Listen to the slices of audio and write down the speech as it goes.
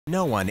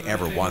No one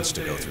ever wants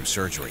to go through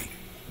surgery,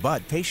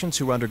 but patients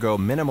who undergo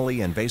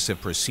minimally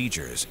invasive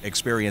procedures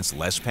experience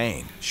less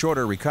pain,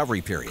 shorter recovery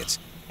periods,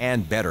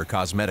 and better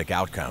cosmetic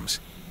outcomes.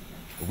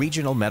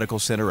 Regional Medical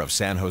Center of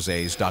San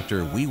Jose's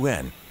Dr. Huy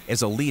Nguyen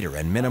is a leader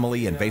in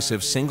minimally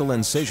invasive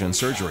single-incision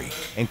surgery,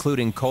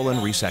 including colon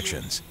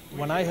resections.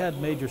 When I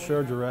had major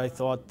surgery, I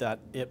thought that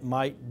it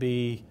might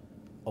be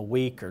a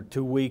week or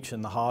 2 weeks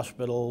in the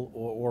hospital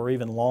or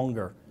even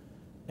longer.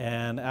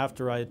 And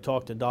after I had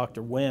talked to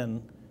Dr.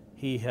 Nguyen,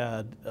 he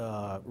had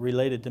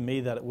related to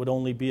me that it would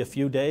only be a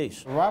few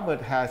days.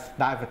 Robert has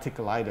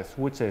diverticulitis,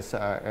 which is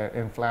an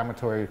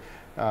inflammatory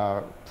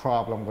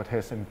problem with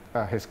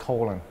his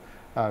colon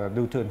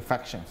due to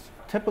infections.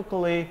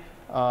 Typically,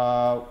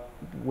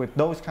 with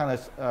those kind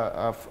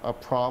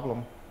of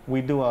problem,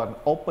 we do an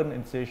open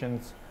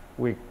incisions.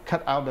 We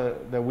cut out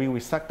we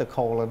resect the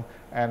colon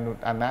and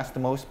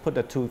anastomose, put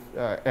the tooth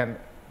and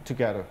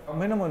together.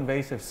 Minimally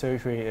invasive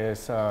surgery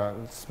is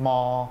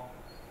small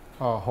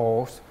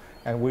holes,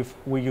 and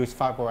we use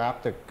fiber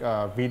optic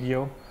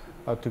video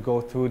to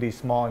go through these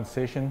small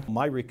incisions.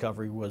 My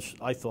recovery was,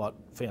 I thought,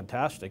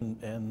 fantastic,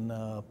 and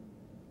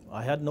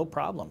I had no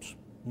problems,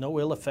 no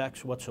ill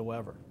effects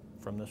whatsoever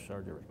from this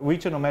surgery.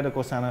 Regional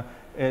Medical Center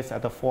is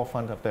at the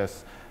forefront of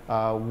this.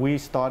 We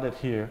started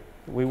here.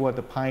 We were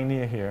the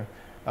pioneer here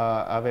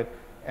of it.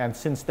 And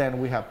since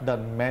then, we have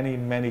done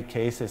many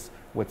cases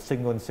with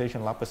single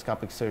incision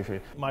laparoscopic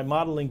surgery. My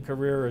modeling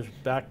career is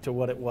back to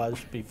what it was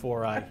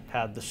before I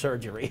had the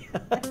surgery.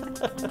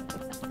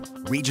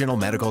 Regional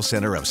Medical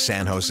Center of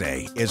San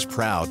Jose is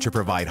proud to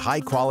provide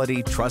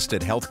high-quality,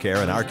 trusted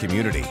healthcare in our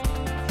community.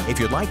 If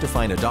you'd like to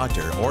find a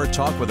doctor or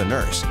talk with a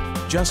nurse,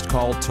 just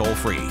call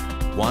toll-free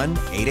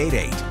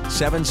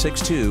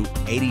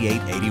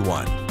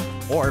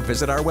 1-888-762-8881 or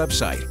visit our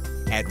website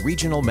at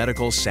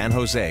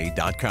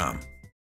regionalmedicalsanjose.com.